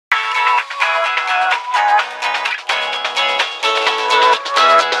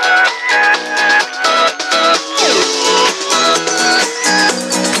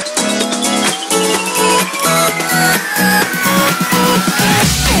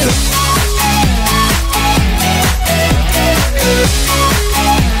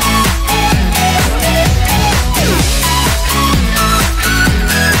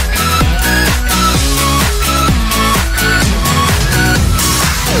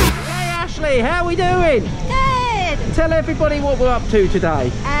Emily, how are we doing? Good. Tell everybody what we're up to today.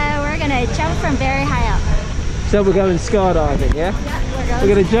 We're gonna jump from very high up. So we're going skydiving, yeah? Yeah,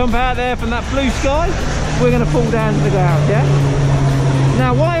 We're going to jump out there from that blue sky. We're going to fall down to the ground, yeah?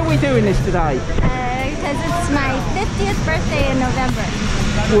 Now, why are we doing this today? Because it's my 50th birthday in November.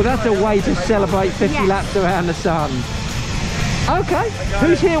 Well, that's a way to celebrate 50 Yes. laps around the sun. Okay,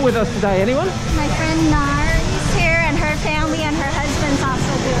 who's here with us today? Anyone? My friend Nari's here, and her family and her husband's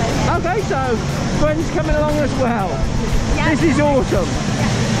also doing it. Okay, so friends coming along as well. Yep. This is awesome.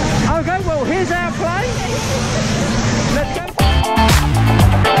 Okay, well, here's our plane. Let's go.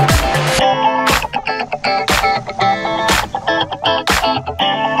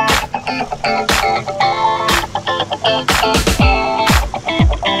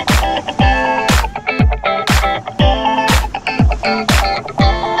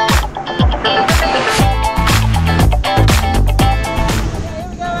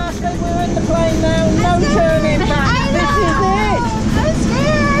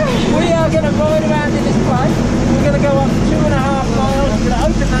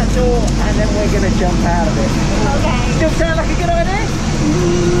 We're going to jump out of it. Okay. Still sound like a good idea?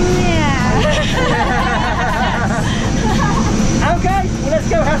 Yeah. Okay, well let's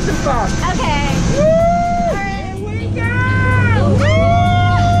go have some fun. Okay. Woo! Here we go!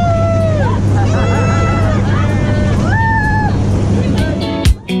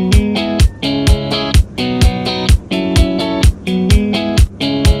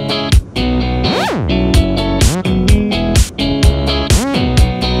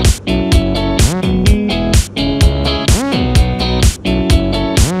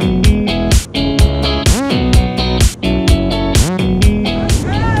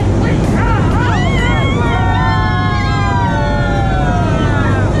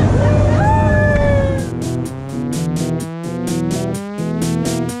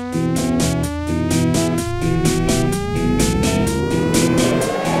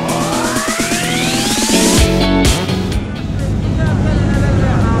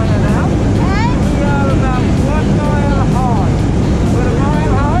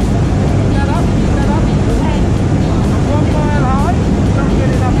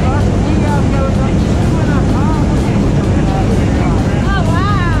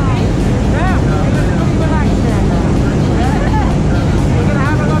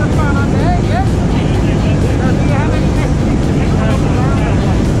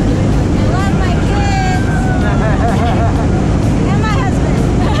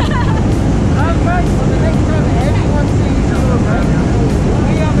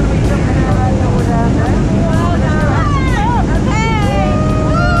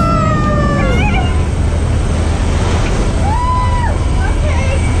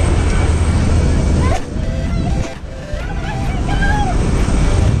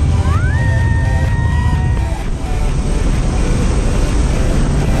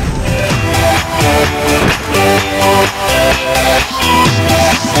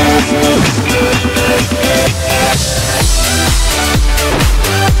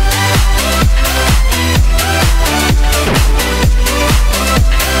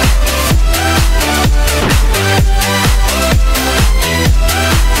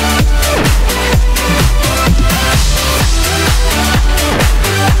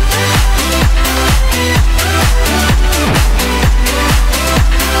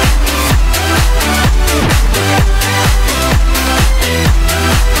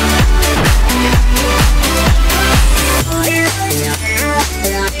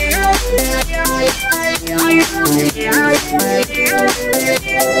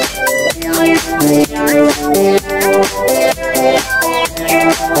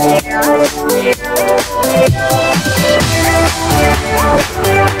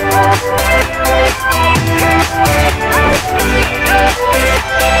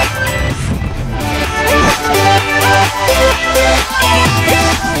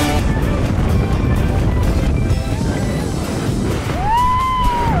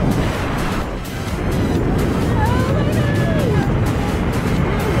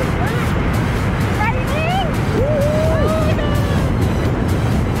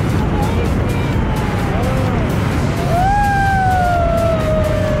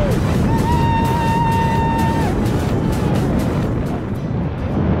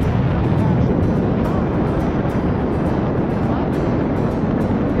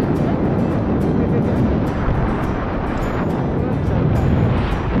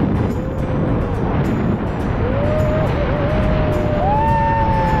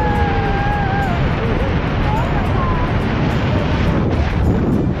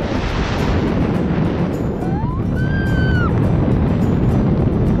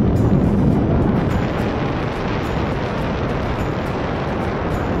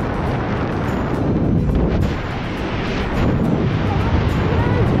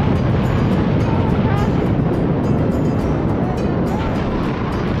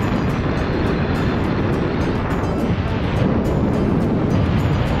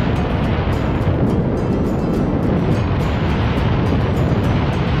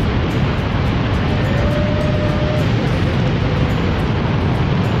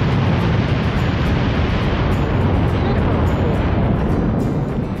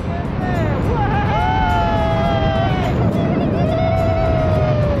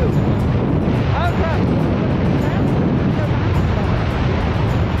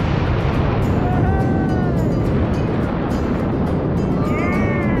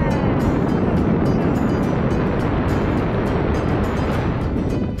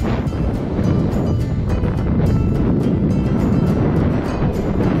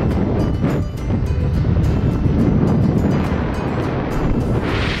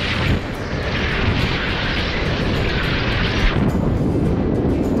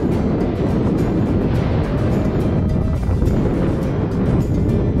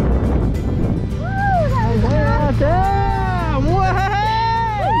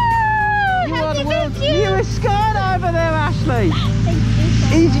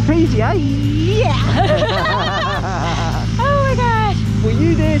 peasy, eh? Yeah. Oh my gosh. Well,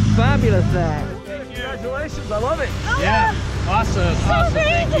 you did fabulous there. Congratulations, I love it. Yeah, awesome. Awesome.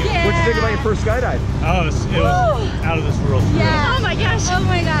 Thank you. Yeah. What'd you think about your first skydive? Oh, it was out of this world. Yeah. Oh my gosh. Oh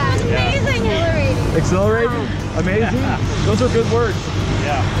my gosh. Amazing. Exhilarating. Exhilarating? Amazing? Yeah. Those are good words.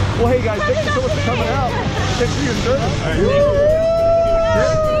 Yeah. Well, hey guys, thank you so much for coming out. Thanks for your service. All right, thank you.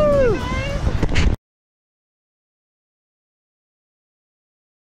 Yeah.